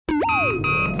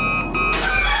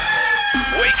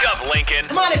of Lincoln.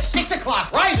 Come on, it's 6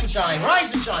 o'clock. Rise and shine,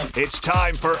 rise and shine. It's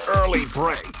time for Early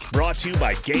Break. Brought to you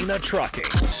by Gaina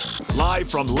Trucking. Live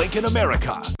from Lincoln,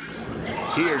 America.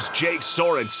 Here's Jake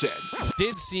Sorensen.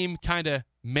 Did seem kind of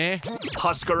meh.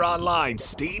 Husker Online,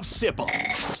 Steve Sipple.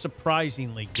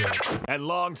 Surprisingly good. And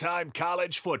longtime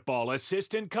college football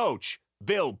assistant coach,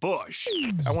 Bill Bush.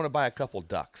 I want to buy a couple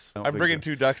ducks. I'm bringing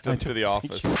 2 ducks to the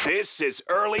office. This is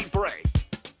Early Break.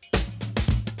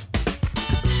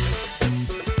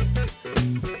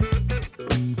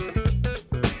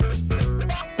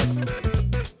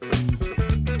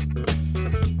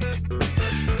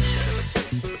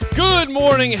 Good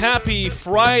morning. Happy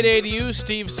Friday to you.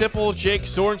 Steve Sipple, Jake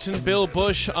Sorensen, Bill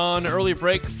Bush on Early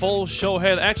Break. Full show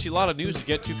ahead. Actually, a lot of news to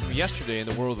get to from yesterday in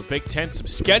the world of the Big Ten. Some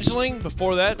scheduling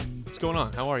before that. What's going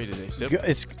on? How are you today, Sip?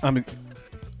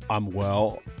 I'm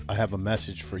well. I have a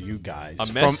message for you guys.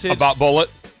 A message? About Bullet?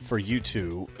 For you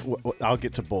two. I'll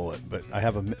get to Bullet, but I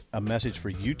have a message for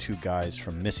you two guys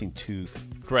from Missing Tooth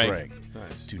Greg. Nice.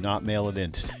 Do not mail it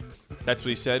in today. That's what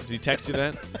he said. Did he text you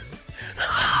that?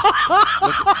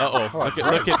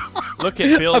 Look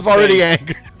at Bill's I'm already face.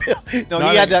 angry. No,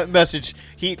 he had that message.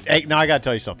 Now I got to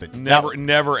tell you something.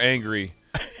 Never angry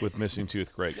with Missing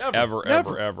Tooth Greg.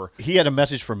 Ever. He had a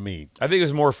message from me. I think it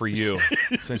was more for you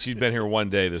since you've been here one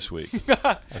day this week.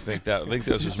 I think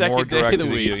this the is second more day of directed the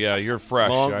to week. you. Yeah, you're fresh.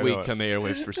 Long I week know it. on the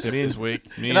airwaves for Sip this week.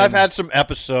 And I've had some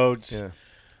episodes. Yeah.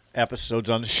 Episodes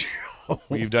on the show.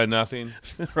 Well, you've done nothing.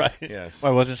 Right. Yes.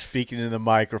 I wasn't speaking in the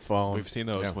microphone. We've seen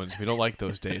those ones. We don't like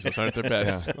those days. Those aren't their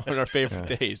best. They're our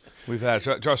favorite days. We've had.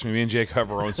 Trust me, and Jake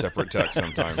have our own separate text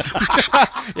sometimes.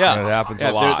 Yeah, it happens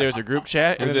a lot. There's a group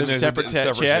chat and then there's a separate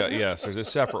chat. Yes, there's a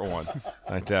separate one.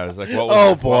 Like that. It's like, what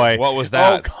was, what was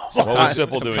that? What was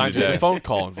Sipple doing Sometimes today? there's a phone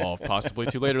call involved, possibly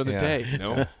too later in the day. You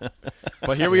know.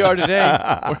 But here we are today.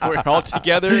 We're all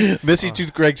together. Missing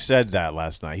Tooth Greg said that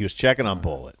last night. He was checking on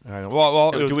Bullet. I know.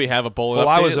 Well, Do we have a bullet? Well,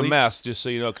 I update was at a least? mess, just so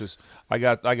you know, because I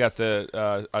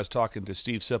was talking to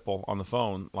Steve Sipple on the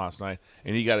phone last night,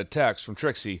 and he got a text from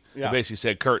Trixie that basically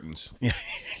said curtains. Yeah.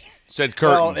 Said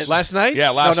curtains. Well, Last night?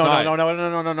 Yeah, last night.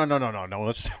 No.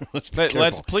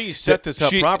 Let's please set this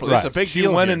up properly. It's a big She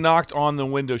deal. went here. and knocked on the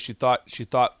window. She thought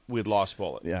we'd lost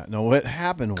Bullet. Yeah. No. What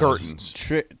happened Curtains.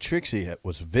 was Trixie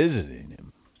was visiting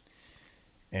him,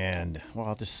 and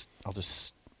I'll just.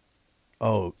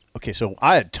 Oh, okay. So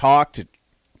I had talked to.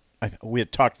 We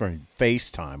had talked during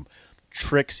FaceTime.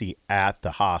 Trixie at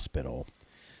the hospital,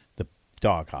 the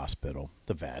dog hospital,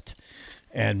 the vet,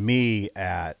 and me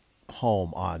at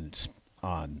home on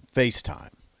FaceTime,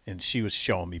 and she was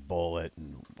showing me Bullet,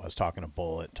 and I was talking to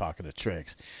Bullet, talking to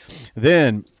Trix.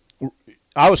 Then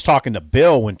I was talking to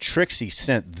Bill when Trixie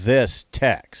sent this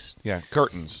text. Yeah,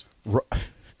 curtains.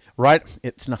 Right,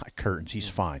 it's not curtains. He's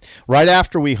fine. Right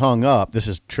after we hung up, this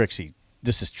is Trixie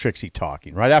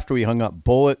talking. Right after we hung up,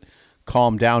 Bullet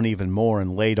calmed down even more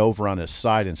and laid over on his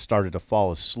side and started to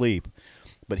fall asleep.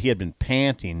 But he had been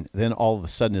panting. Then all of a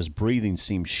sudden his breathing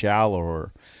seemed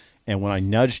shallower. And when I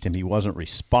nudged him, he wasn't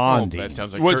responding. That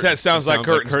sounds like What's curtains. that? Sounds like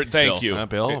curtains. Bill. Thank you,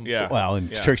 Bill. Yeah. Well,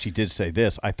 and Trixie did say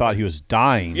this. I thought he was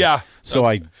dying. Yeah. So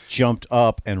I jumped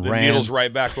up and The ran. needle's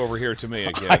right back over here to me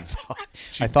again.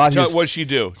 I thought he was, what'd she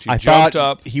do? She I jumped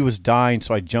thought up. he was dying,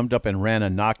 so I jumped up and ran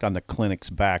and knocked on the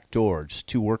clinic's back door. Just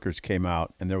 2 workers came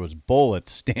out, and there was Bullet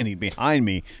standing behind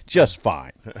me, just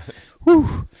fine.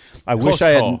 Whew. I wish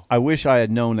I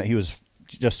had known that he was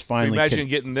just finally. Imagine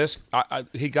getting this.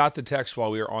 He got the text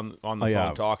while we were on the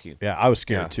phone talking. Yeah, I was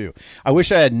scared too. I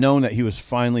wish I had known that he was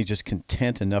finally just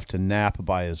content enough to nap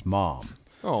by his mom.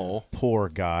 Oh, poor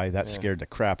guy. That scared the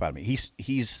crap out of me. He's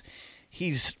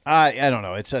I don't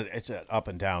know. It's an up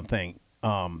and down thing.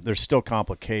 There's still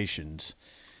complications,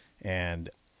 and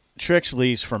Trix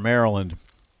leaves for Maryland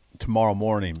tomorrow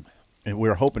morning, and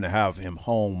we're hoping to have him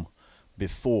home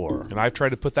before. And I've tried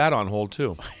to put that on hold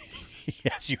too.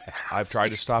 Yes, you have. I've tried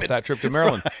to stop that trip to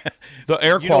Maryland. The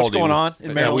air You know what's quality. going on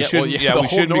in Maryland? the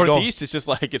whole Northeast is just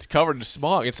like it's covered in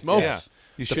smog and smoke. Yeah.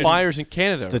 The fires in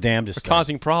Canada the damnedest are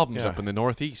causing problems Yeah. up in the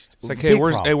Northeast. It's like, hey,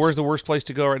 where's the worst place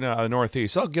to go right now? The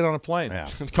Northeast. I'll get on a plane. Yeah.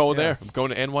 Go there. I'm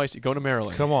going to NYC. Go to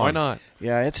Maryland. Come on. Why not?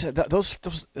 Yeah, it's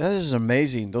that is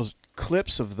amazing. Those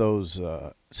clips of those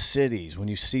cities when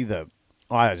you see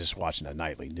I was just watching the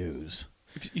nightly news.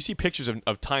 If you see pictures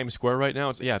of Times Square right now.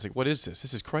 It's like, what is this?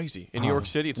 This is crazy. In New York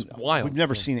City, it's wild. We've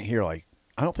never seen it here. Like,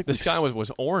 I don't think the sky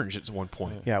was orange at one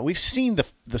point. Yeah, we've seen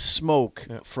the smoke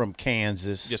from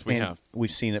Kansas. Yes, we have.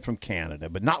 We've seen it from Canada,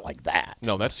 but not like that.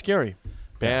 No, that's scary.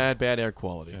 Bad air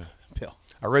quality. Yeah. Bill.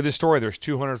 I read this story. There's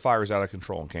 200 fires out of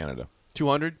control in Canada.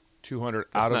 200? 200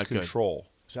 That's out not of good. control.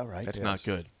 Is that right? That's not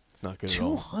good. It's not good at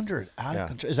all. 200 out Yeah. of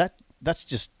control. That's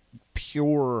just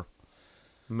pure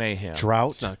Mayhem.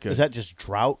 Drought? It's not good. Is that just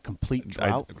drought? Complete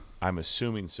drought? I'm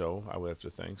assuming so. I would have to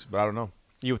think, but I don't know.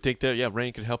 You would think that,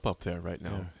 rain could help up there right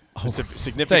now. Oh,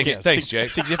 Significant, thanks, Jake.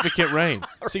 Significant rain.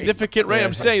 Significant rain.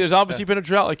 I'm saying there's obviously been a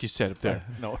drought, like you said, up there.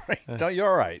 No, you're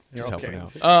all right. You're Just okay.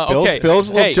 helping out. Okay. Bill's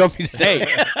a little hey, jumpy. Hey,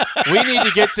 we need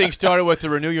to get things started with the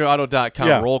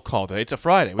RenewYourAuto.com roll call today. It's a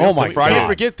Friday. Oh, my God. Can't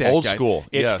forget that, Old guys. school.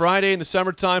 It's Yes. Friday in the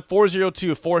summertime.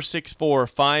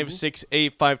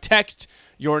 402-464-5685. Text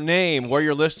your name, where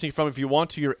you're listening from if you want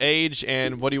to, your age,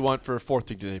 and what do you want for a fourth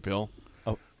thing today, Bill?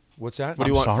 What's that? What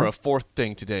do you want for sorry? a fourth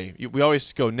thing today? We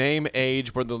always go name,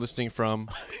 age, where they're listening from.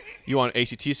 You want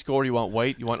ACT score? You want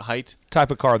weight? You want height?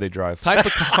 Type of car they drive. Type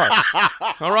of car.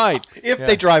 All right. If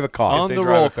they drive a car. On they the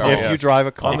drive roll a car, call. If yes. you drive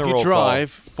a car. On the If you roll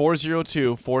drive,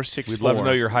 402-464. We'd love to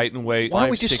know your height and weight. Why don't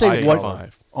we just say what?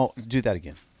 5685. Oh, do that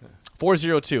again.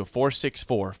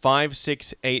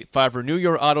 402-464-5685.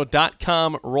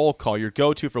 RenewYourAuto.com roll call. Your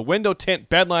go-to for window tint,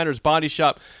 bed liners, body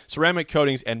shop, ceramic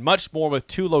coatings, and much more with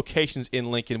 2 locations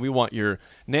in Lincoln. We want your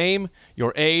name,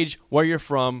 your age, where you're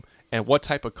from, and what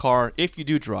type of car, if you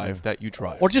do drive, that you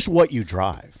drive. Or just what you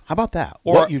drive. How about that?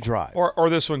 Or, what you drive. Or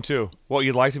this one, too. What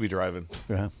you'd like to be driving.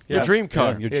 Yeah. Your dream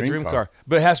car. Your Yeah, dream car.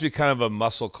 But it has to be kind of a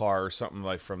muscle car or something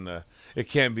like from the... It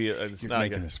can't be... It's You're not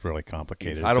making gonna- this really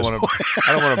complicated. I don't at this want point.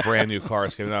 I don't want a brand new car.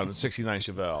 It's coming out, a 69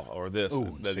 Chevelle or this.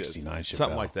 Ooh, that is. 69 Chevelle.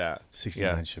 Something like that.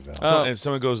 69 Chevelle. And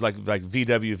someone goes like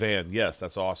VW van. Yes,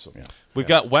 that's awesome. Yeah. We've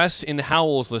got Wes in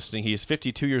Howells listening. He is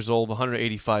 52 years old,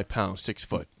 185 pounds, 6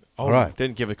 foot. All right.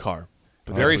 Didn't give a car.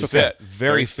 But Very that's fit. okay.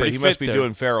 Very fit. pretty He must fit be there.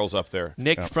 doing ferals up there.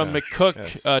 Nick from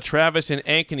McCook, Travis in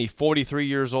Ankeny, 43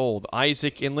 years old.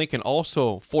 Isaac in Lincoln,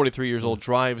 also 43 years old,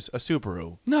 drives a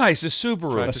Subaru. Nice. A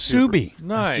Subaru. Drives A Subi.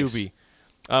 Nice. A Subi.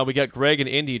 We got Greg in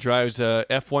Indy, drives a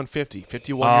F-150,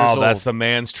 51 years Oh, old. that's the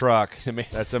man's truck. The man-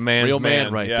 That's a man's real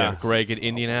man right yeah. there. Greg in What are you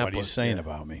Indianapolis. saying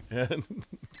about me?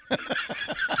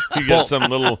 You get some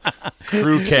little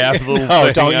crew cab. Little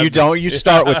Oh, thing don't you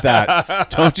start with that.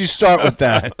 Don't you start with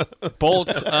that. Bolt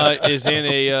is in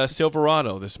a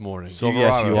Silverado this morning. Yes,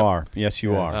 Silverado. you Yep. are. Yes,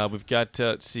 you are. We've got,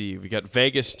 let's see, we got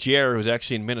Vegas Jer, who's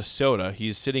actually in Minnesota.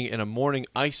 He's sitting in a morning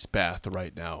ice bath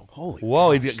right now. Holy.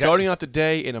 Whoa. He Starting out the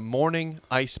day in a morning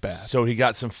ice bath. So he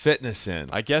got some fitness in.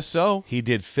 I guess so. He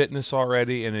did fitness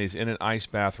already, and he's in an ice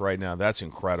bath right now. That's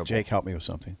incredible. Jake, help me with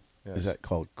something. Yes. Is that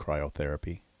called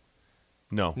cryotherapy?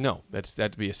 No. No,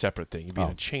 that'd be a separate thing. You'd be in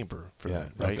Oh. a chamber for Yeah.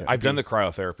 that, right? Okay. I've done the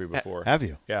cryotherapy before. Have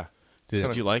you? Yeah.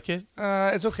 Did you like it?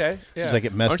 It's okay. Yeah. Seems like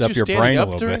it messed Aren't up you your standing brain a up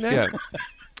little during bit. that? Yeah.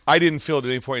 I didn't feel it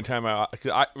at any point in time.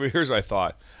 Here's what I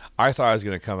thought. I thought I was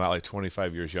going to come out like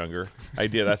 25 years younger. I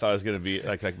did. I thought I was going to be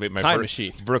like make my Time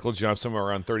machine. vertical jump somewhere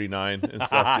around 39 and stuff.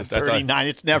 Just, I thought- 39.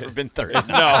 It's never been 30. No,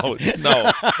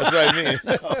 that's what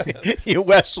I mean. You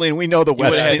Wesleyan, we know the You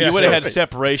would Wesleyan. have had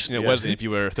separation. It wasn't if you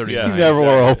were 39. You never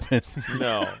were open.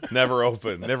 No, never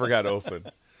open. Never got open.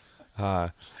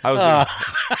 I was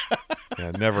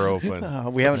yeah, never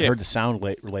open. We haven't Okay. heard the sound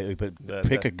lately, but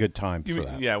pick a good time You for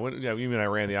mean, that. you mean I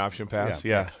ran the option pass?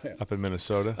 Yeah. Yeah, up in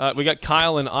Minnesota. We got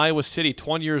Kyle in Iowa City,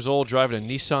 20 years old, driving a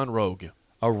Nissan Rogue.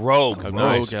 A Rogue. A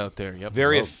Nice. Rogue out there. Yep.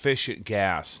 Very Rogue. efficient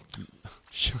gas.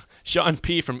 Sean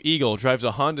P. from Eagle drives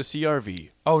a Honda CRV.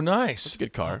 Oh, It's nice. a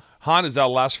good car. Hondas,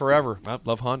 that'll last forever. I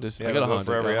love Hondas. Yeah, I got a they'll go Honda.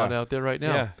 forever, Got a yeah. Honda out there right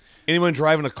now. Yeah. Anyone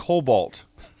driving a Cobalt?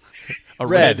 A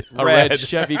Red. red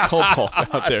Chevy Cobalt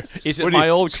out there. Is it my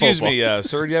old Excuse Cobalt? me,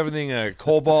 sir. Do you have anything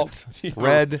Cobalt?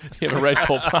 Red? You have a red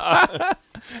Cobalt.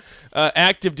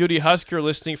 Active duty Husker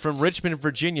listening from Richmond,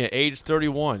 Virginia, age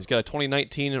 31. He's got a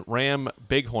 2019 Ram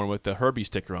Bighorn with the Herbie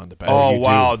sticker on the back. Oh, you do.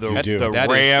 wow. You The do.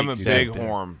 That is Ram exact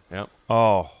Bighorn. Yep.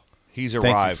 Oh, he's Thank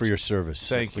arrived. you for your service.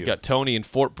 Thank you. We got Tony in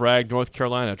Fort Bragg, North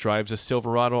Carolina, drives a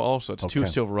Silverado also. It's two Okay.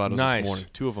 Silverados Nice. this morning,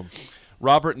 2 of them.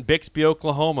 Robert in Bixby,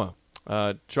 Oklahoma,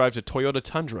 drives a Toyota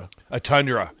Tundra. A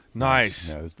Tundra. Nice.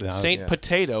 No, it's- Saint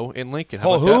Potato in Lincoln.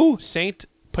 Oh, about who? that? Saint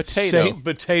Potato. Saint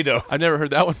Potato. I've never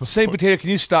heard that one before. Saint Potato, can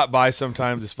you stop by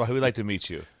sometime? We'd like to meet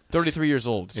you. 33 years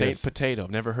old. Saint Yes. Potato.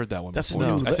 Never heard that one That's a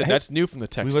before. new- That's new from the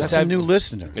text. must That's a have- new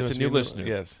listener. It's a new listener.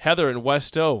 Yes. Heather in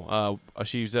West O.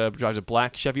 She drives a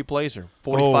black Chevy Blazer.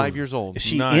 45 Oh. years old. Is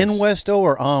she Nice. in Westo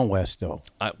or on Westo?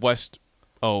 West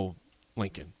O.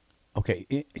 Lincoln. Okay,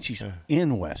 she's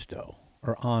in Westo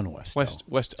or on Westo.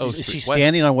 West O. Is Street. she West-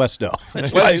 standing on Westo?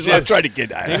 That's what I'm trying to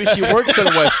get at. Maybe she works on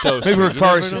West O. Maybe her Street. You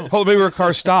car. never know. Hold on, maybe her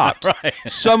car stopped. Right.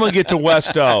 Someone get to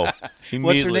Westo. What's her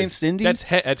immediately. name? Cindy? That's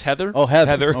Heather. oh, Heather.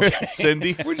 Heather. Okay.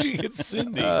 Cindy. Where'd you get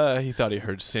Cindy? He thought he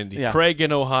heard Cindy. Yeah. Craig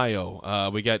in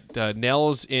Ohio. We got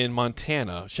Nels in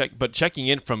Montana, but checking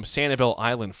in from Sanibel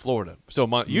Island, Florida. So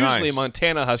usually Nice.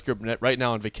 Montana Husker right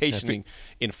now on vacationing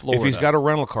in Florida. If he's got a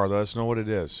rental car, let us know what it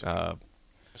is.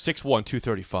 6'1",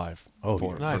 235. Oh,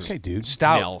 for nice. Okay, dude.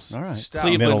 Stout. Nels. All right. Stout.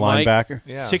 Cleveland Middle Mike, linebacker.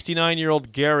 Yeah.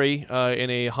 69-year-old Gary in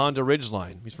a Honda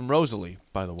Ridgeline. He's from Rosalie,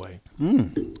 by the way.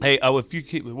 Hey, if you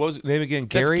keep, what was his name again?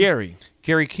 Gary? That's Gary.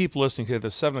 Gary, keep listening because at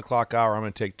the 7 o'clock hour, I'm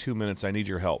going to take 2 minutes. I need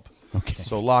your help. Okay.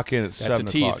 So lock in at 7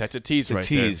 That's a o'clock. tease. That's a tease It's a right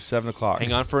tease, there. 7 o'clock.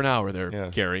 Hang on for an hour there, Yeah.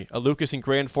 Gary. Lucas in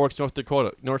Grand Forks, North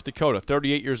Dakota.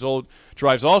 38 years old,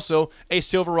 drives also a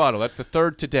Silverado. That's the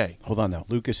third today Hold on now.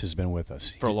 Lucas has been with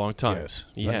us. for a long time. Yes.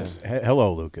 He has.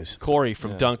 Hello, Lucas. Corey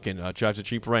from Duncan drives a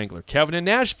Jeep Wrangler. Kevin in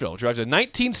Nashville drives a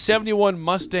 1971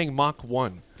 Mustang Mach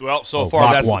 1. Well, so Oh, far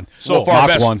Mach that's 1. so Whoa, far Mach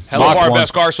best. 1. So Mach far 1.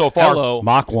 best car so far. Hello.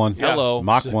 Mach 1. Hello.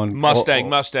 Mach 1.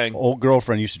 Mustang. Old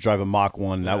girlfriend used to drive a Mach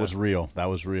 1. That was real. That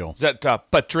was real. Is that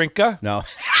Patrinka? No.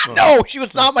 No, she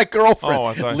was not my girlfriend. Oh,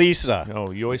 I thought- Lisa. No,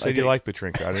 you always said you liked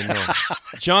Patrinka. I didn't know.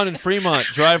 John in Fremont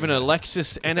driving a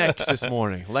Lexus NX this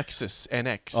morning. Lexus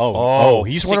NX. Oh,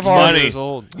 he's one of our 60 years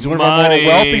old. He's one of our more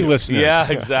wealthy listeners. Yeah,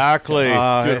 exactly.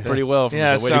 Doing pretty well for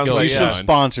yeah, himself. Way to sounds go, like- Use yeah. some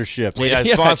sponsorships. yeah,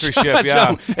 sponsorship.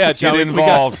 John, yeah, John, get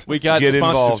involved. We got Get sponsorships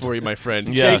involved. for you, my friend.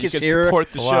 Yeah. You Jake can is here.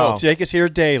 support the Wow. show. Jake is here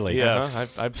daily. Yes.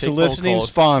 I've Soliciting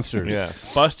sponsors.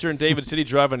 Yes. Buster in David City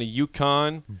driving a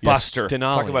Yukon. Buster.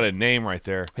 Denali. Talk about a name right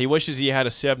there. He wishes he had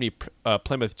a 70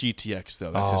 Plymouth GTX,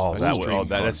 though. That's his dream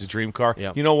car. That's his dream car.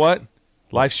 Yep. You know what?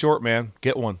 Life's short, man.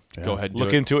 Get one. Go ahead and do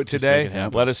Look it. into it Just today. make it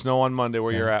happen. Let us know on Monday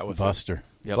where you're at with Buster.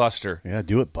 Yep. it. Buster. Yeah,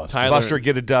 do it, Buster. Tyler- Buster,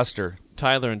 get a duster.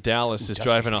 Tyler in Dallas is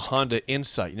driving a Honda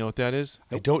Insight. You know what that is?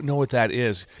 I don't know what that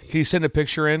is. Can you send a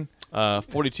picture in?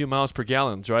 42 miles per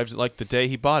gallon. Drives it like the day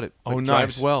he bought it. Oh, Like, nice.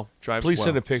 Drives well. Drives Please well.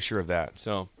 send a picture of that.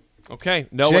 So, okay.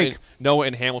 Noah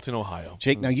in Hamilton, Ohio.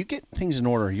 Jake, now you get things in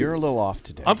order. You're a little off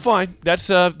today. I'm fine. That's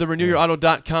the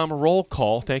RenewYourAuto.com roll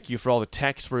call. Thank you for all the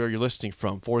texts where you're listening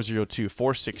from.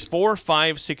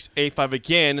 402-464-5685.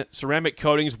 Again, ceramic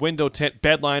coatings, window tint,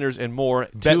 bed liners, and more.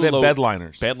 Bed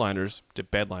liners. Bed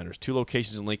liners. 2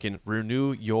 locations in Lincoln.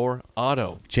 Renew Your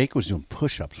Auto. Jake was doing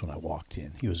push-ups when I walked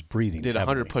in. He was breathing Did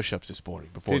 100 heavily. push-ups this morning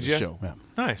before Did the you? show. Yeah.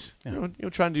 Nice. Trying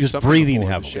to do He was something breathing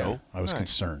before heavily. the show. I was Nice.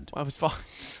 concerned. I was fine.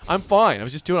 I'm fine. I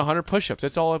was just doing 100 push-ups.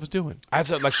 That's all I was doing. I have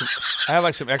some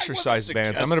exercise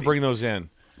bands. I'm going to bring those in.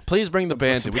 Please bring the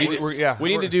bands in. We need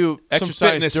We're- to do some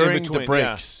exercise fitness in during between, the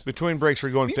breaks. Yeah. Between breaks, we're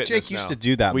going Me and fitness Jake used now. to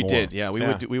do that We more. did, yeah. We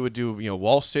Yeah. would do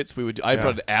wall sits. I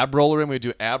brought an ab roller in. We would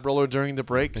do ab roller during the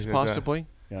breaks, Yeah. possibly.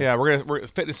 Yeah,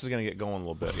 fitness is going to get going a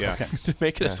little bit. Yeah. To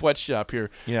make it a sweatshop here.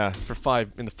 Yeah. For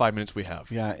 5 minutes we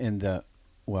have. Yeah,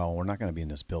 well, we're not going to be in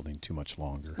this building too much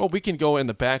longer. Well, we can go in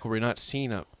the back where we're not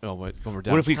seen up. When we're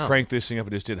downtown. What if we cranked this thing up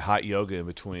and just did hot yoga in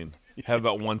between? Have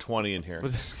about 120 in here.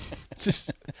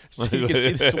 Just so you can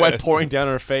see the sweat pouring down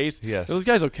our face. Yes. Are those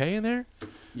guys okay in there?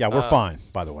 Yeah, we're fine,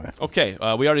 by the way. Okay.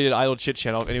 We already did idle chit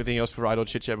chat. Anything else for idle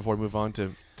chit chat before we move on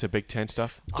to Big Ten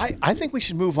stuff? I think we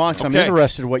should move on because I'm Okay.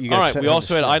 interested in what you guys All right, said. we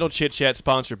also had Idle Chit Chat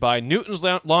sponsored by Newton's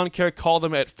Lawn Care. Call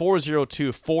them at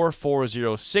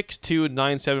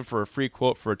 402-440-6297 for a free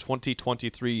quote for a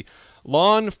 2023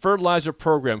 lawn fertilizer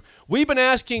program. We've been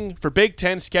asking for Big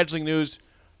Ten scheduling news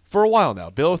for a while now.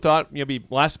 Bill thought maybe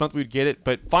last month we'd get it,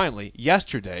 but finally,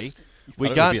 yesterday, we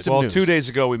got some news. 2 days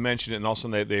ago we mentioned it, and also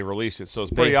they released it, so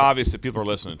it's pretty obvious that people are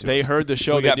listening to it. They heard the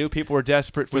show. We They got- knew people were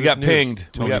desperate for we this got news. pinged.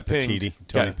 Tony We got pinged.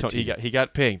 Petiti. He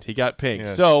got pinged. He got pinged.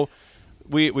 Yes. So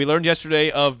we learned yesterday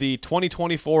of the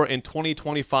 2024 and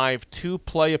 2025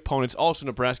 two-play opponents. Also,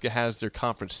 Nebraska has their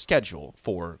conference schedule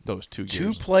for those 2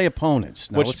 years. Two-play opponents.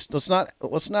 Now, Which- let's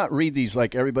not read these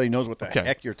like everybody knows what the Okay.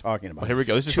 heck you're talking about. Well, here we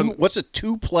go. This is from- what's a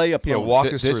two-play opponent? walk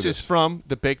us This through is this. from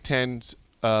the Big Ten's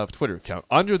Twitter account.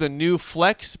 Under the new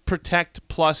Flex Protect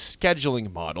Plus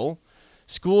scheduling model,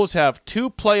 schools have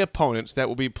two-play opponents that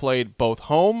will be played both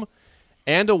home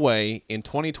and away in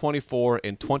 2024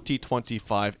 and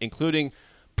 2025, including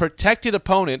protected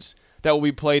opponents that will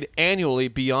be played annually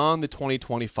beyond the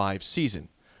 2025 season.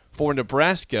 For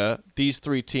Nebraska, these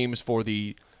 3 teams for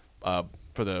the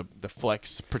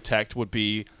Flex Protect would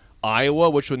be Iowa,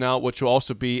 which will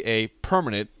also be a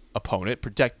permanent opponent,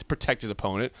 protected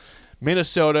opponent.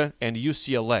 Minnesota and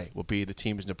UCLA will be the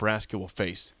teams Nebraska will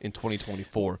face in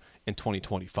 2024 and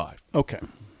 2025. Okay.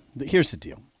 Here's the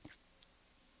deal.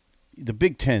 The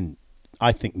Big Ten,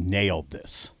 I think, nailed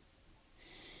this.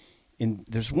 And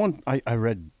there's one I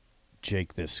read,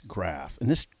 Jake, this graph, and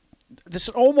this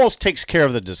almost takes care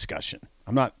of the discussion.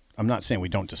 I'm not saying we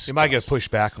don't discuss. You might get pushed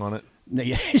back on it.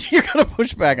 You're going to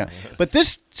push back on it. But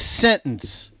this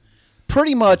sentence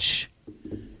pretty much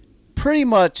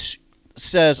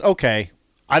says, okay,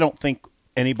 I don't think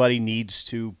anybody needs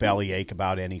to bellyache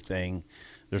about anything.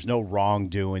 There's no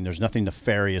wrongdoing. There's nothing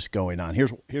nefarious going on.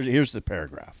 Here's the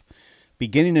paragraph.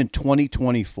 Beginning in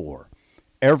 2024,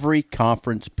 every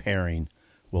conference pairing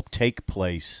will take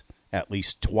place at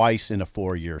least twice in a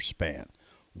 4-year span,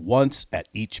 once at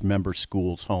each member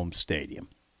school's home stadium.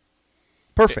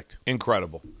 Perfect.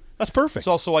 Incredible. That's perfect. It's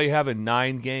also why you have a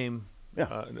 9-game.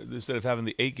 Yeah. Instead of having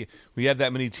the 8 game, when you have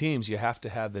that many teams, you have to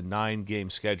have the 9-game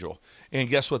schedule. And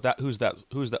guess what? Who's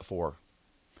that for?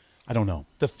 I don't know.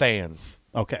 The fans.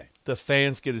 Okay. The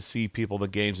fans get to see the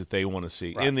games that they want to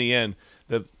see. Right. In the end,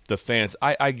 the fans.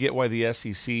 I get why the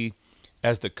SEC,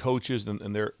 as the coaches,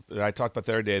 and I talked about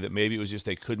the other day that maybe it was just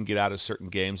they couldn't get out of certain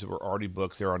games that were already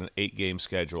booked. They're on an 8-game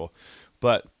schedule,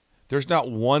 but there's not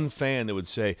one fan that would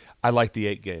say I like the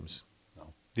 8 games.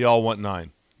 No. They all want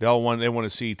 9. They want to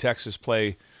see Texas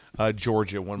play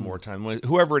Georgia one more time.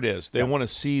 Whoever it is, they want to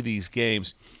see these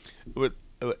games.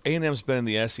 A&M's been in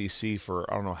the SEC for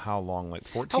I don't know how long, like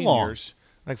 14 years.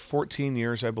 Like 14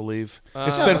 years, I believe.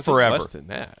 It's been forever. Less than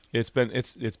that. It's been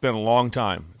a long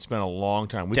time. It's been a long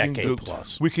time. Decade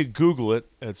plus. We could Google it.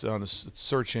 It's on a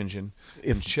search engine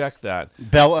and check that.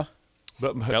 Bella.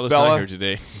 Bella's not here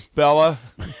today. Bella.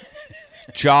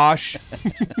 Josh.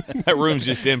 That room's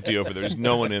just empty over there. There's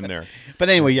no one in there. But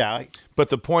anyway, yeah. But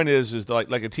the point is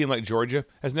like a team like Georgia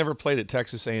has never played at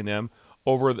Texas A&M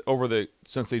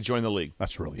since they joined the league.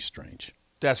 That's really strange.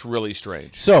 That's really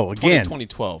strange. So again,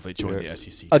 2012 they joined the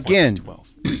SEC. Again,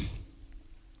 2012.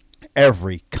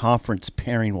 Every conference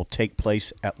pairing will take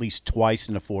place at least twice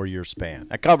in a 4-year span.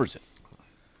 That covers it.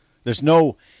 There's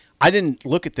no. I didn't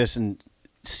look at this and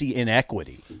see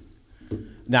inequity.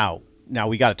 Now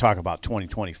we got to talk about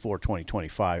 2024,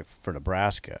 2025 for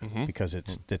Nebraska because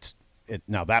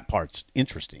now that part's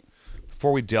interesting.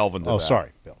 Before we delve into that. Oh,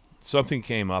 sorry, Bill. Something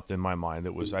came up in my mind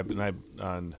that was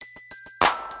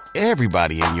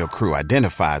Everybody in your crew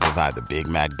identifies as either Big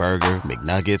Mac Burger,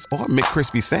 McNuggets, or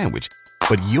McCrispy Sandwich.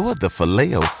 But you're the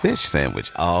Filet-O-Fish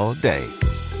Sandwich all day.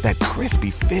 That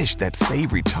crispy fish, that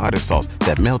savory tartar sauce,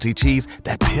 that melty cheese,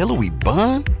 that pillowy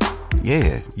bun.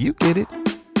 Yeah, you get it.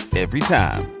 Every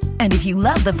time. And if you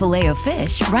love the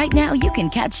Filet-O-Fish, right now you can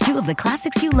catch 2 of the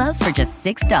classics you love for just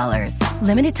 $6.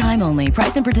 Limited time only.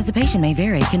 Price and participation may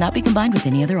vary. Cannot be combined with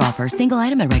any other offer. Single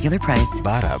item at regular price.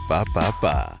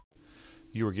 Ba-da-ba-ba-ba.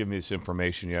 You were giving me this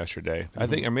information yesterday. I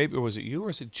think, or maybe was it you or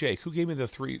was it Jake? Who gave me the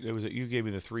 3? Was it you gave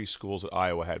me the 3 schools that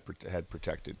Iowa had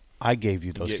protected? I gave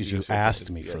you those because you asked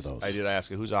me for those. I did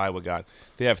ask you. Who's Iowa got?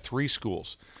 They have 3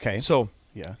 schools. Okay. So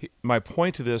yeah, my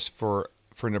point to this for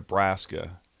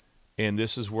Nebraska, and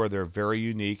this is where they're very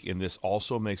unique, and this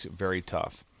also makes it very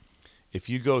tough. If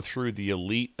you go through the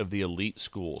elite of the elite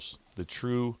schools, the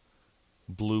true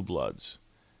blue bloods,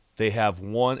 they have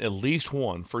at least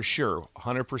one, for sure,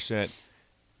 100%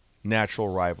 natural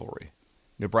rivalry.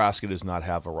 Nebraska does not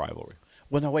have a rivalry.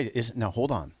 Well, no, wait. Hold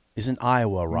on. Isn't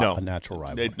Iowa a natural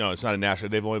rivalry? No, it's not a natural.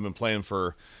 They've only been playing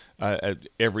for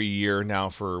every year now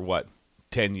for,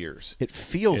 10 years. It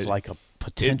feels like a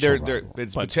potential rivalry.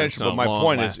 It's but potential, it's but my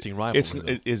point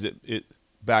is,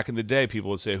 back in the day, people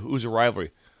would say, who's a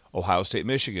rivalry? Ohio State,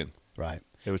 Michigan. Right.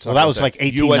 Well, that was like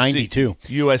 1892.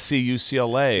 USC,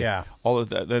 UCLA. Yeah. All of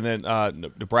that. And then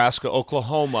Nebraska,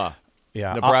 Oklahoma.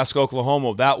 Yeah. Nebraska,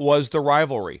 Oklahoma. That was the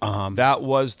rivalry. That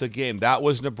was the game. That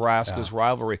was Nebraska's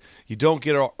rivalry. You don't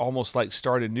get almost like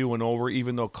start a new one over,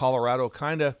 even though Colorado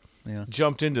kind of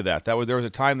jumped into that. There was a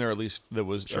time there at least that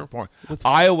was a point.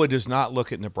 Iowa does not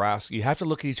look at Nebraska. You have to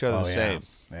look at each other the same.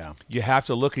 Yeah. You have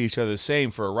to look at each other the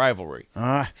same for a rivalry.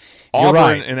 You're Auburn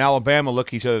right. and Alabama look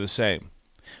at each other the same.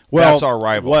 Well, that's our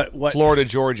rival. What Florida,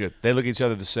 Georgia, they look at each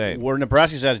other the same. Where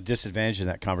Nebraska's at a disadvantage in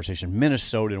that conversation,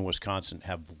 Minnesota and Wisconsin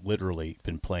have literally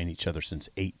been playing each other since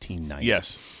 1890.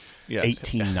 Yes.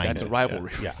 1890. That's a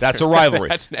rivalry. Yeah. That's a rivalry.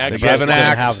 That's an They act. have an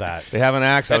axe. Have that. They have an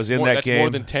axe. I was in that that's game. more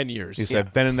than 10 years. Yes,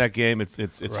 I've been in that game. It's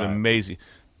Right. amazing.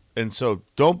 And so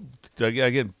don't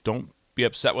be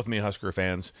upset with me, Husker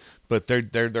fans, but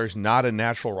there's not a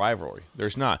natural rivalry.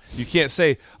 There's not. You can't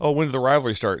say, oh, when did the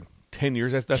rivalry start? 10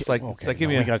 years? That's like, okay, it's like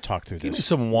we got to talk through give this. me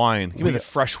some wine. Give me the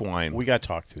fresh wine. We got to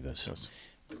talk through this. Yes.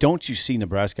 Don't you see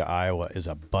Nebraska Iowa as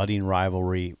a budding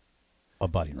rivalry? A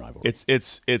budding rivalry.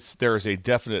 It's there is a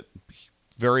definite,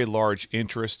 very large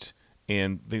interest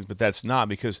in things, but that's not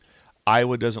because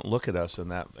Iowa doesn't look at us in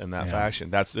that fashion.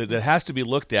 That has to be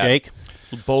looked at Jake?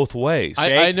 both ways.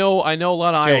 I know a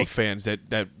lot of Iowa Jake. fans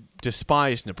that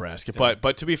despise Nebraska,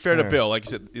 but to be fair to Bill, like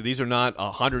I said, these are not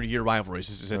 100-year rivalries.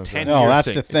 This is a 10-year No, that's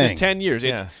thing. the thing. This is 10 years.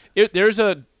 Yeah. There's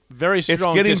a very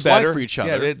strong getting dislike better for each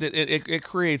other, it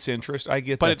creates interest. I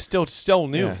get but that. it's still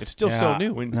new. Yeah. It's still so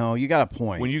new. No, you got a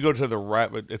point. When you go to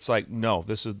the it's like no,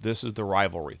 this is the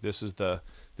rivalry. This is the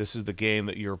game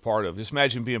that you're a part of. Just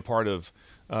imagine being part of,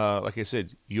 like I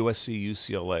said, USC,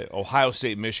 UCLA, Ohio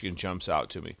State, Michigan jumps out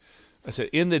to me. I said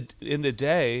in the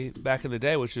day, back in the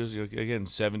day, which is again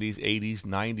 70s, 80s,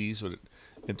 90s,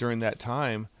 and during that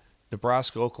time,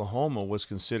 Nebraska Oklahoma was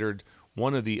considered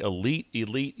one of the elite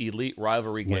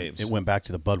rivalry games. It went back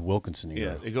to the Bud Wilkinson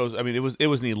era. Yeah, it goes. I mean, it was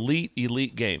an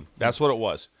elite game. That's what it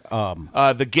was.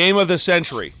 The game of the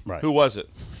century. Right. Who was it?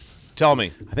 Tell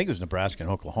me. I think it was Nebraska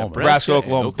and Oklahoma. Nebraska,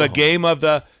 Oklahoma. The game of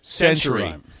the century.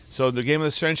 Right. So the game of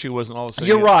the century wasn't all the same.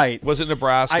 You're right. Was it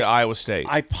Nebraska, Iowa State?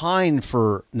 I pine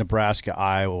for Nebraska,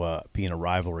 Iowa being a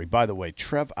rivalry. By the way,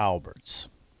 Trev Alberts,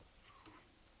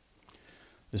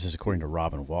 this is according to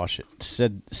Robin Washut,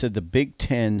 said the Big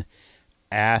Ten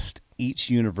asked each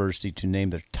university to name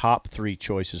their top 3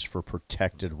 choices for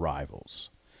protected rivals.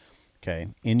 Okay.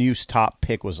 NU's top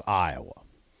pick was Iowa,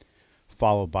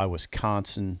 followed by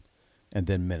Wisconsin, and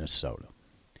then Minnesota.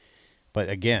 But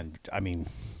again, I mean,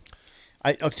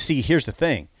 see. Here's the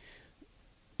thing: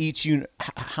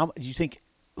 how do you think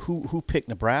who picked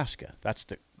Nebraska?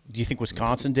 Do you think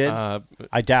Wisconsin did?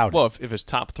 I doubt it. Well, if it's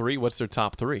top 3, what's their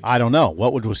top 3? I don't know.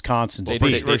 What would Wisconsin do?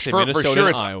 They say Minnesota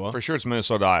and Iowa. For sure, it's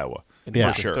Minnesota, Iowa.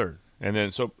 Yeah. For sure. Third. And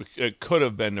then so it could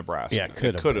have been Nebraska. Yeah, it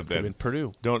could have Could have been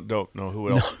Purdue. Don't know who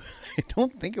else. I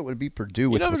don't think it would be Purdue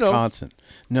with never know. Wisconsin.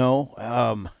 No,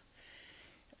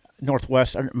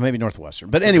 Northwestern, maybe Northwestern.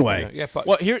 But anyway, Yeah, but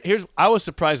Well, here's I was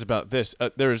surprised about this.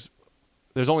 There's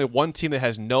only one team that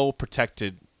has no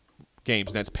protected games,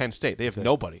 and that's Penn State. They have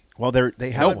nobody. well,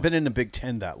 they haven't one. been in the Big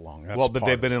Ten that long. That's but part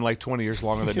they've of been it. in like 20 years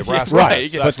longer than Nebraska. right.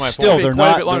 So But that's my still, point. they're quite a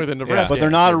not bit longer than Nebraska. But they're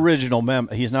Yeah, not so- original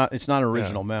member. It's not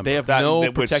original member. They have That, no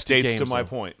which protected states games. to my though.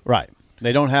 point. right.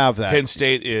 They don't have that. Penn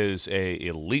State is a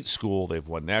elite school. They've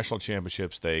won national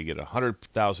championships. They get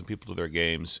 100,000 people to their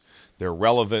games. They're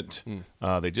relevant.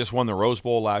 They just won the Rose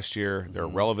Bowl last year. They're a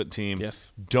relevant team.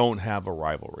 Yes. Don't have a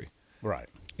rivalry. Right.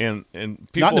 And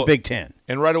people, Not in the Big Ten.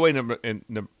 And right away,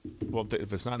 well,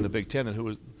 if it's not in the Big Ten, then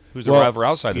who's the rival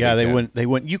outside the Big Ten? They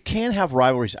wouldn't. You can have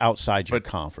rivalries outside your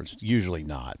conference. Usually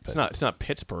not. But It's not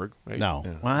Pittsburgh, right? No,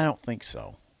 well, I don't think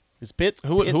so. Is Pitt?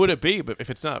 Who would it be? But if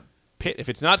it's not Pitt, if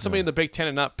it's not somebody in the Big Ten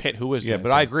and not Pitt, who is Yeah, it?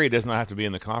 but I agree. It does not have to be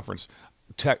in the conference.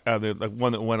 The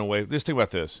one that went away. Just think about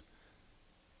this.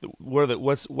 What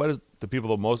is the people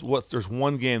the most? There's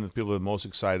one game that people are most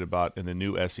excited about in the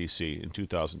new SEC in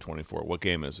 2024. What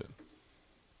game is it?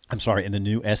 I'm sorry. In the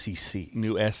new SEC.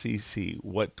 New SEC.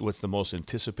 What's the most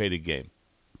anticipated game?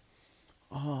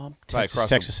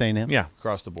 Texas A&M. Yeah,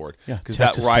 across the board. Yeah, because that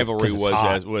Texas rivalry 'cause it's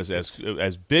hot. was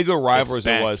as big a rivalry as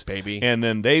back, it was, baby. And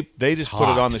then they just put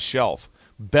it hot. on the shelf.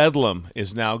 Bedlam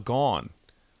is now gone.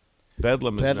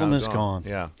 Bedlam is gone.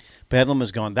 Yeah. Bedlam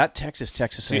is gone. That Texas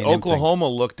See, A&M Oklahoma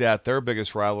looked at their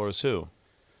biggest rival as who?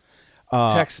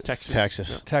 Texas.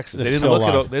 Texas. Texas. It's They didn't still look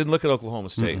alive. at. They didn't look at Oklahoma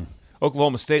State.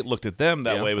 Oklahoma State looked at them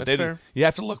that Yeah, way, but that's they didn't. fair. You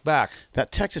have to look back.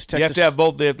 That Texas. You have to have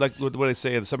both. They have, like what they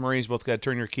say, the submarines both got to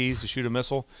turn your keys to shoot a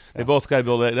missile. They both got to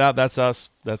build it. No, that's us.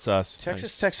 That's us.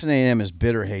 Texas A&M is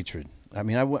bitter hatred. I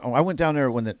mean, I went down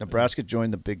there when Nebraska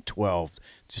joined the Big 12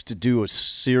 just to do a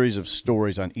series of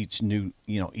stories on each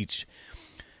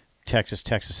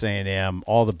Texas A&M,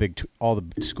 all the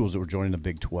schools that were joining the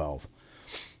Big 12.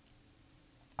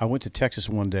 I went to Texas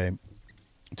one day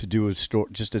to do a story,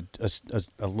 just a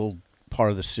little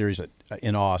part of the series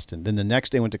in Austin. Then the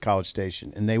next day went to College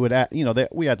Station, and they would,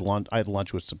 we had lunch. I had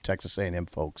lunch with some Texas A&M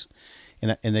folks,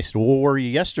 and they said, "Well, where were you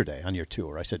yesterday on your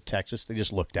tour?" I said, "Texas." They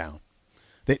just looked down.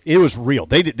 It was real.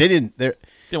 They didn't. Didn't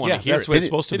want Yeah, to hear that's it. what it's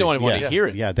supposed to They be. don't want Yeah. to hear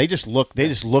it. Yeah, they just looked. They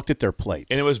just looked at their plates.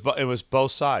 And it was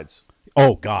both sides.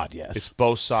 Oh God, yes. It's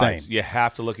both sides. Same. You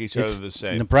have to look at each other the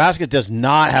same. Nebraska does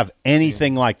not have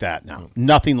anything like that now.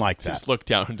 Nothing like that. Just look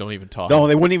down and don't even talk. No,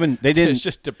 they wouldn't even. They didn't. It's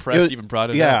just depressed. Even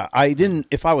brought it Yeah, up. I didn't.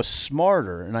 If I was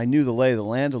smarter and I knew the lay of the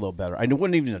land a little better, I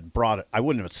wouldn't even have brought it. I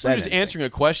wouldn't have said We're just anything. answering a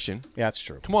question. Yeah, that's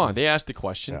true. Come on, they asked the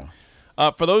question.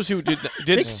 Yeah. For those who didn't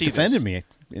Jake see defended this, me.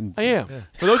 I am.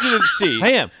 For those who didn't see,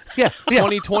 I am. Yeah.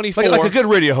 2024. Like a good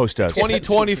radio host does.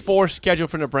 2024 schedule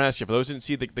for Nebraska. For those who didn't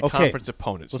see the Okay. conference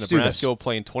opponents, Let's do Nebraska this. will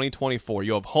play in 2024.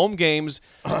 You'll have home games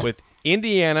with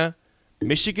Indiana,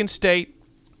 Michigan State,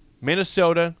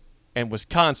 Minnesota, and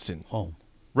Wisconsin. Home.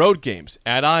 Road games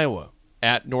at Iowa,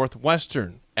 at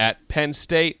Northwestern, at Penn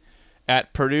State,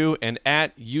 at Purdue, and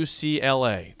at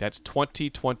UCLA. That's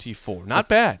 2024. Not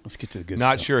bad. Let's get to the good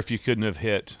Not stuff. sure if you couldn't have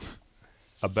hit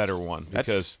a better one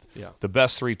because the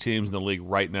best 3 teams in the league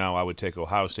right now, I would take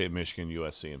Ohio State, Michigan,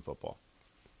 USC in football,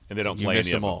 and they don't You play miss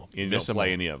any them of all. them. You You miss don't them play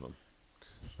all. any of them.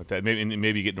 But that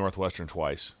maybe you get Northwestern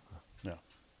twice. Yeah.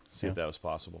 See if that was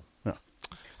possible.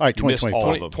 All right, You miss 2024.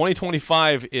 all of them.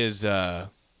 2025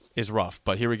 is rough,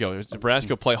 but here we go. Nebraska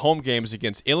will play home games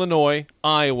against Illinois,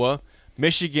 Iowa,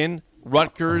 Michigan,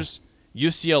 Rutgers,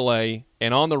 UCLA,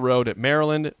 and on the road at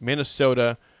Maryland,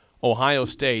 Minnesota, Ohio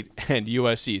State, and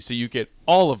USC. So you get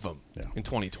all of them in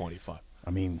 2025. I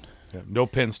mean, no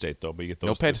Penn State though, but you get those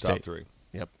no Penn top State. 3.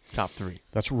 Yep, top 3.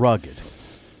 that's rugged.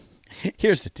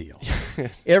 Here's the deal.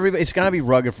 It's going to be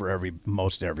rugged for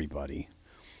most everybody.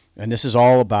 And this is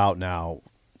all about now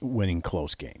winning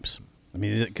close games. I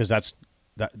mean, because that's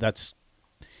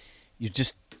you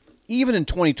just even in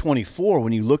 2024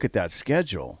 when you look at that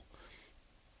schedule,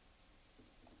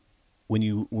 when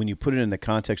you put it in the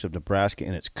context of Nebraska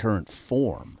in its current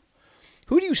form,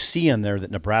 who do you see in there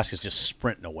that Nebraska's just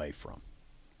sprinting away from?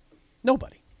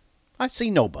 Nobody. I see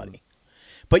nobody.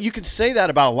 But you can say that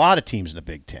about a lot of teams in the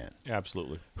Big Ten.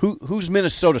 Absolutely. Who's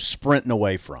Minnesota sprinting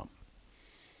away from?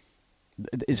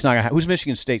 It's not gonna who's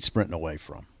Michigan State sprinting away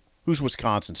from? Who's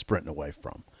Wisconsin sprinting away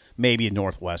from? Maybe a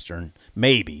Northwestern.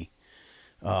 Maybe.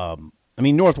 I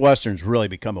mean, Northwestern's really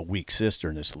become a weak sister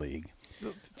in this league.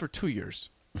 For 2 years.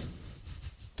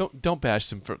 Don't bash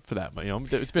them for that. You know,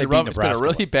 it's been They beat it's been a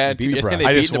really bad 2 years. Nebraska.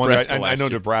 I just wonder. Nebraska I know last year.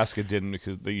 Nebraska didn't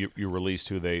because you released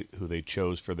who they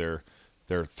chose for their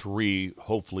 3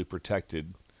 hopefully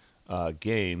protected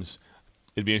games.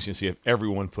 It'd be interesting to see if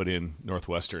everyone put in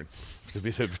Northwestern to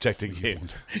be the protected game.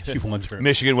 You wonder.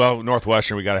 Michigan, well,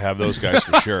 Northwestern, we got to have those guys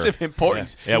for sure. It's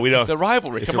important. Yeah, we don't. It's a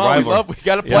rivalry. It's Come a on, rivalry. we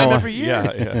got to play them every year.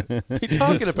 Yeah. What are you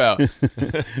talking about?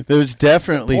 There's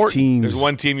definitely Important. teams. There's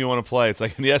one team you want to play. It's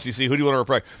like in the SEC. Who do you want to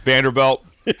play? Vanderbilt.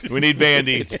 We need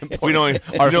Vandy. If we don't,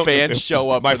 Our fans show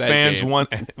up My for that fans game.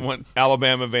 want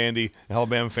Alabama Vandy.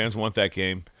 Alabama fans want that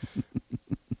game.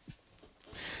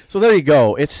 So there you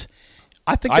go.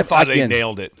 I thought again, they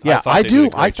nailed it. Yeah, I do.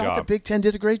 Did a I great thought job. the Big Ten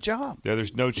did a great job.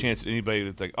 There's no chance that anybody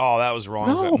that's like, oh, that was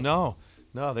wrong. No.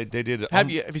 No, they did it. Have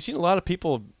you seen a lot of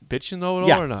people bitching though at all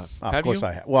Yeah, or not? of course you?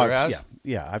 I have. Well, There has?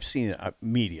 yeah, I've seen it.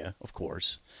 Media, of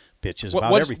course, bitches What-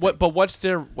 about what's, everything. what, but what's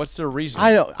their reason?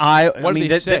 I don't. I What do mean, they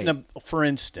that, say? for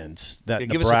instance, that Yeah,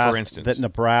 give us a Nebraska, for instance. that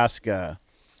Nebraska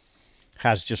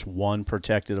has just one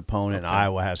protected opponent, and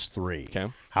Iowa has 3. Okay.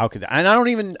 How could that? And I don't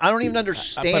even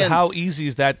understand. But how easy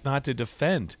is that not to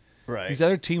defend? Right. These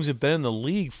other teams have been in the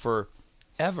league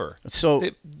forever. So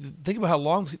think about how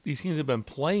long these teams have been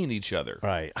playing each other.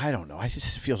 Right. I don't know. I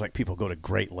just feels like people go to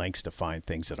great lengths to find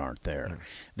things that aren't there.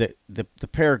 The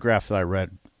paragraph that I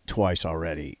read twice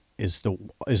already is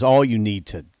all you need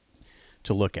to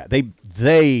look at.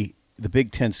 They the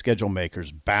Big Ten schedule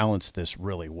makers balance this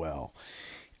really well,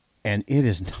 and it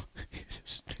is.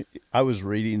 I was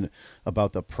reading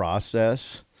about the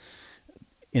process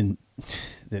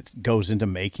that goes into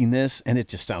making this, and it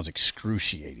just sounds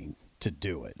excruciating to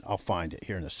do it. I'll find it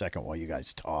here in a second while you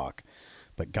guys talk.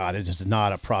 But God, it is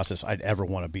not a process I'd ever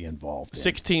want to be involved in.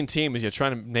 16 teams. You're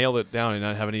trying to nail it down and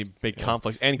not have any big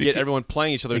conflicts and get everyone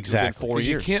playing each other Exactly. within 4 Because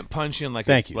years. you can't punch in like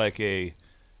a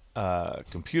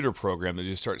computer program that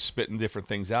just starts spitting different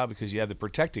things out because you have the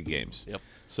protected games. Yep.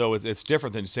 So it's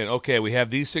different than just saying, okay, we have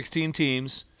these 16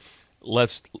 teams.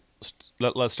 Let's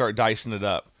start dicing it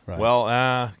up. Right.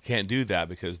 Well, can't do that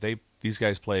because these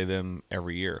guys play them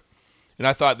every year. And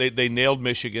I thought they nailed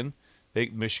Michigan.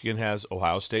 Michigan has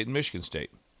Ohio State and Michigan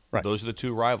State. Right. Those are the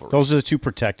 2 rivalries. Those are the 2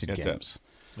 protected At that- games.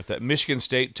 At that Michigan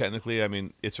State, technically, I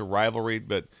mean, it's a rivalry,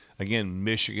 but again,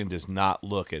 Michigan does not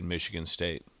look at Michigan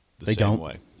State the They same don't.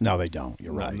 way. No, they don't.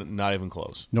 You're right. Not even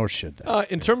close. Nor should they.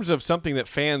 In terms of something that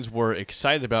fans were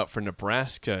excited about for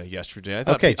Nebraska yesterday, I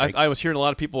thought Okay, Jake. I was hearing a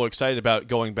lot of people excited about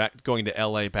going to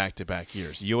LA back-to-back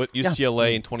years.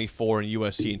 UCLA in 24 and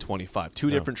USC in 25. 2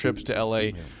 different trips to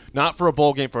LA, not for a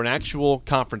bowl game, for an actual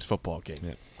conference football game.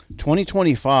 Yeah.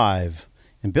 2025,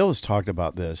 and Bill has talked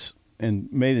about this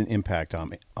and made an impact on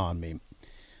me.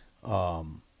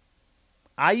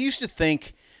 I used to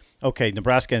think, okay,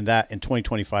 Nebraska in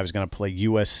 2025 is going to play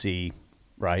USC,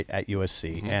 right, at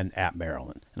USC and at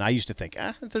Maryland. And I used to think,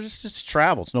 there's just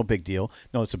travel. It's no big deal.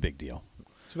 No, it's a big deal.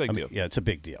 It's a big deal. Yeah, it's a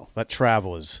big deal. That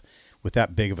travel is, with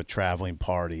that big of a traveling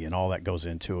party and all that goes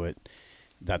into it,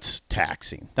 that's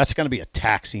taxing. That's going to be a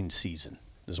taxing season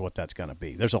is what that's going to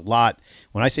be. There's a lot.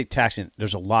 When I say taxing,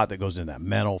 there's a lot that goes into that: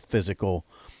 mental, physical,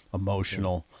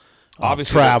 emotional,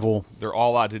 Obviously, travel. They're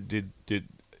all out. Did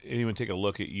anyone take a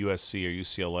look at USC or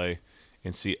UCLA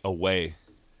and see away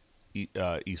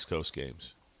East Coast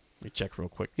games? Let me check real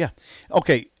quick. Yeah.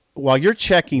 Okay. While you're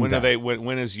checking When that, are they?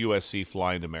 When is USC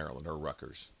flying to Maryland or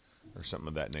Rutgers or something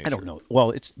of that nature? I don't know.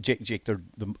 Well, it's Jake.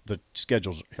 The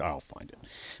schedules. I'll find it.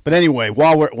 But anyway,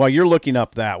 while you're looking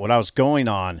up that, what I was going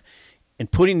on and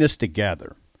putting this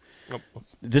together.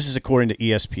 This is according to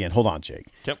ESPN. Hold on, Jake.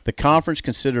 Yep. The conference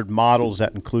considered models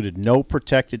that included no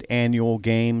protected annual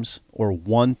games or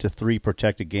 1 to 3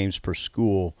 protected games per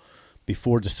school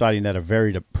before deciding that a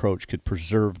varied approach could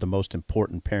preserve the most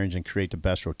important pairings and create the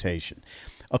best rotation.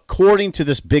 According to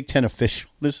this Big Ten official,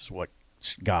 this is what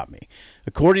got me.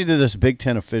 According to this Big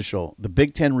Ten official, the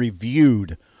Big Ten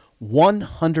reviewed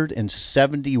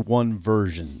 171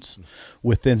 versions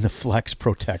within the Flex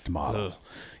Protect model.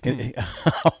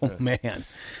 Oh, man.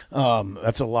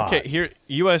 That's a lot. Okay, here,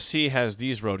 USC has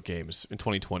these road games in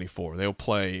 2024. They'll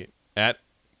play at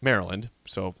Maryland,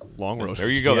 so long road. There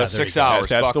you go. Yeah, That's there 6 you go. hours.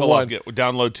 That's the Buckle one. up.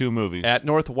 Download 2 movies. At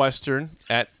Northwestern,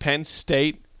 at Penn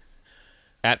State,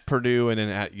 at Purdue, and then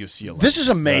at UCLA. This is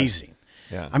amazing.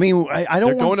 Yeah. I mean, I don't They're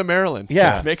want going to Maryland.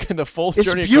 Yeah. Making the full It's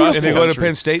journey beautiful. across And the they go to country.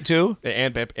 Penn State, too?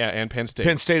 And Penn State.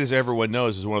 Penn State, as everyone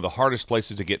knows, is one of the hardest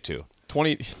places to get to.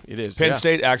 It is. Penn yeah.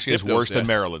 State actually Sip is worse knows than that.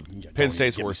 Maryland. Penn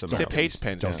State's worse than Sip Maryland. hates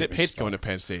Penn. Sip hates going to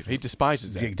Penn State. He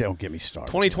despises that. Don't get me started.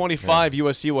 2025,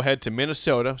 USC will head to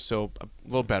Minnesota, so a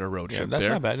little better road trip that's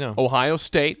there. not bad, no. Ohio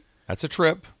State, That's a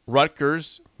trip.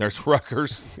 Rutgers, There's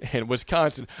Rutgers. and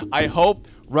Wisconsin. I hope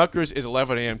Rutgers is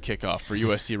 11 a.m. kickoff for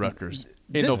USC Rutgers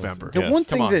in November. The one Come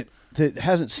thing on. that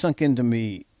hasn't sunk into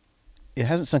me, it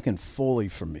hasn't sunk in fully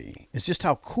for me, is just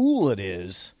how cool it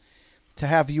is to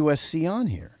have USC on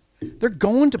here. They're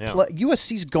going to play.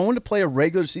 USC's going to play a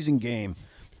regular season game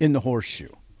in the Horseshoe.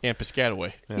 And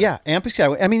Piscataway. Yeah, and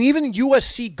Piscataway. I mean, even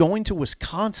USC going to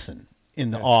Wisconsin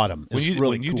in the autumn is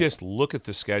really when you cool. just look at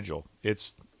the schedule,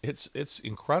 it's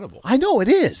incredible. I know it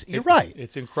is. You're right.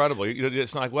 It's incredible.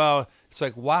 It's not like, well, it's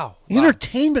like, wow.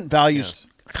 Entertainment values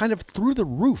Yes. kind of through the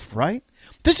roof, right?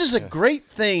 This is a great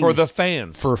thing For the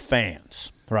fans. for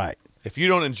fans, right? If you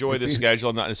don't enjoy the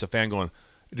schedule, not as a fan going,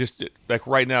 just like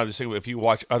right now, just think if you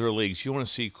watch other leagues, you want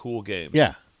to see cool games.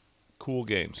 Yeah. Cool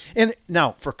games. And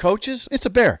now for coaches, it's a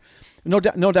bear. No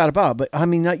doubt about it. But I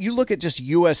mean, now you look at just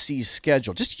USC's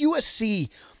schedule, just USC,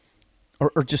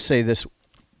 or just say this,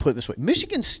 put it this way: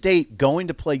 Michigan State going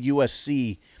to play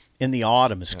USC in the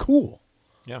autumn is cool.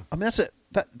 Yeah. I mean,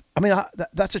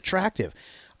 that's attractive.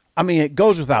 I mean, it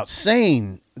goes without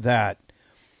saying that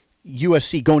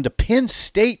USC going to Penn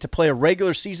State to play a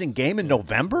regular season game in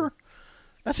November,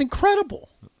 that's incredible,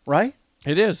 right?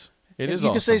 It is. It And is you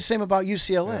awesome. can say the same about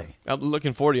UCLA. I'm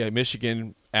looking forward to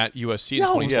Michigan at USC in Yeah,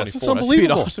 2024. it's That's going to be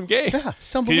an unbelievable. awesome game. Yeah,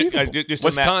 it's Can you- unbelievable. just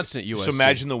Wisconsin at USC. Just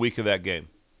imagine the week of that game.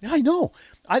 Yeah, I know.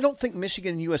 I don't think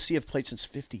Michigan and USC have played since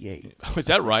 '58. Is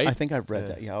that right? I think I've read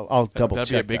that. Yeah, I'll double That'd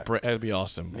check be a big. that. That'd be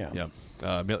awesome. Yeah.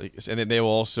 And then they will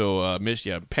also.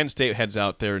 Penn State heads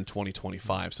out there in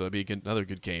 2025, so that'd be another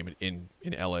good game in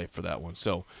LA for that one.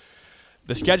 So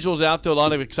the schedule's out there. A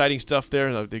lot of exciting stuff there,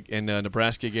 and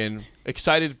Nebraska again.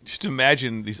 Excited. Just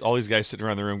imagine all these guys sitting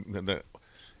around the room,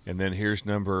 and then here's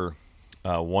number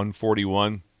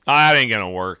 141. That ain't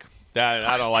gonna work.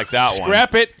 I don't like that one.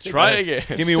 Scrap it. Try again.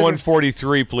 Give me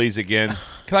 143, please, again.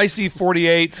 Can I see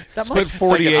 48? That Put must-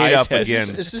 48 eye up test.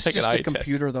 again. Is this Take an just eye a test.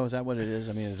 computer, though? Is that what it is?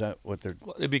 I mean, is that what they're...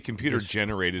 Well, it'd be computer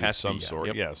generated of Has to some be, yeah. sort.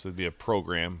 Yep. Yes, it'd be a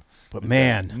program. But,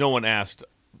 man, No one asked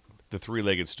the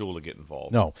three-legged stool to get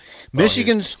involved. no.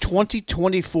 Michigan's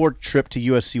 2024 trip to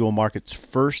USC will mark its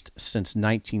first since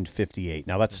 1958.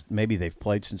 Now, that's maybe they've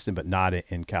played since then, but not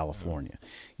in California.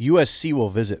 USC will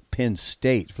visit Penn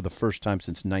State for the first time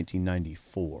since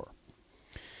 1994.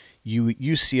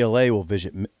 UCLA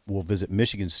will visit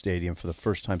Michigan Stadium for the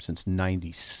first time since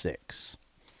 '96.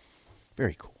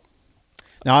 Very cool.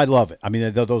 Now I love it. I mean,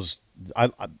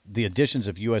 the additions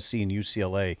of USC and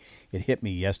UCLA. It hit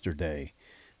me yesterday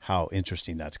how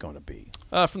interesting that's going to be.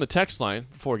 From the text line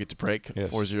before we get to break, Yes.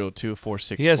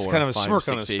 402-464. He has kind of a smirk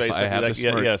on his face. I have the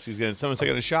smirk. Yes, someone's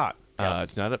taking a shot.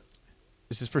 It's not a.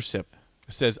 This is for Sip.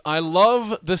 It says, I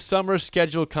love the summer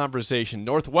schedule conversation.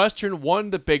 Northwestern won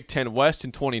the Big Ten West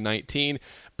in 2019,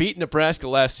 beat Nebraska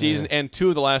last season and 2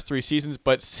 of the last 3 seasons,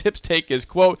 but Sip's take is,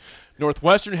 quote,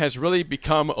 Northwestern has really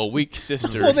become a weak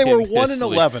sister. Well, they were in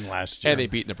 1-11 league." last year, And they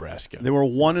beat Nebraska. They were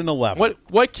 1-11.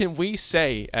 What can we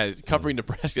say as covering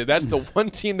Nebraska? That's the one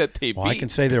team that they Well, beat. I can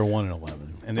say they're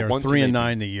 1-11, and they were one team they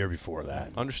 3-9 the year before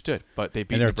that, Understood, but they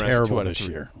beat and they're Nebraska 2 terrible out of this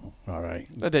 3. year. All right.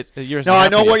 The year hasn't No, I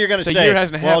know happened what yet. you're going to The say. year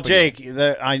hasn't Well, happened yet.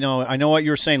 Jake, I know what you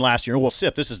were saying last year. Well,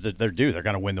 Sip, this is they're due. They're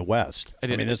going to win the West. I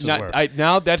mean, this is where.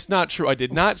 Now that's not true. I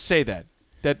did not say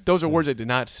that. Those are words I did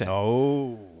not say.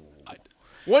 Oh.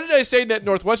 What did I say that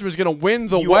Northwestern was going to win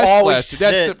the You West always last year?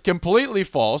 That's said- completely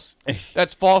false.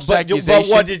 That's false But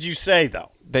accusation. what did you say though?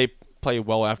 They play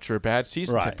well after a bad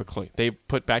season Right. typically. They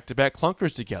put back-to-back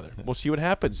clunkers together. We'll see what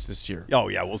happens this year. Oh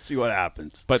yeah, we'll see what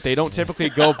happens. But they don't typically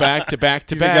go back-to-back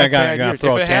to You think back. I'm going to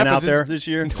throw a 10 out there this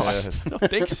year? I don't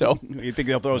think so. You think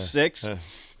they'll throw 6?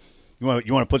 You want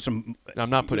to put some? I'm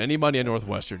not putting any money on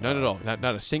Northwestern. None at all.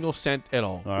 Not a single cent at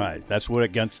all. All right, that's what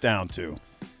it gets down to.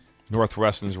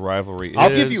 Northwestern's rivalry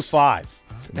I'll is. give you 5.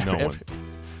 No one.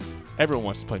 Everyone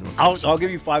wants to play Northwestern. I'll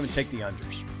give you 5 and take the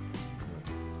unders.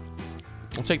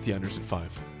 I'll take the unders at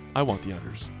 5. I want the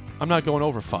unders. I'm not going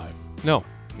over 5. No.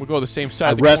 We'll go the same side.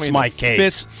 I of the rest coin. my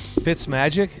case. Fitz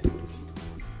Magic?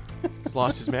 He's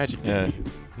lost his magic. Yeah.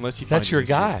 Unless he That's finds your it this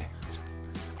guy. year.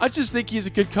 I just think he's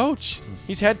a good coach.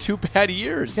 He's had 2 bad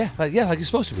years. Yeah, like you're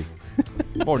supposed to be.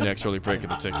 More next early break in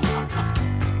the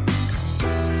ticket.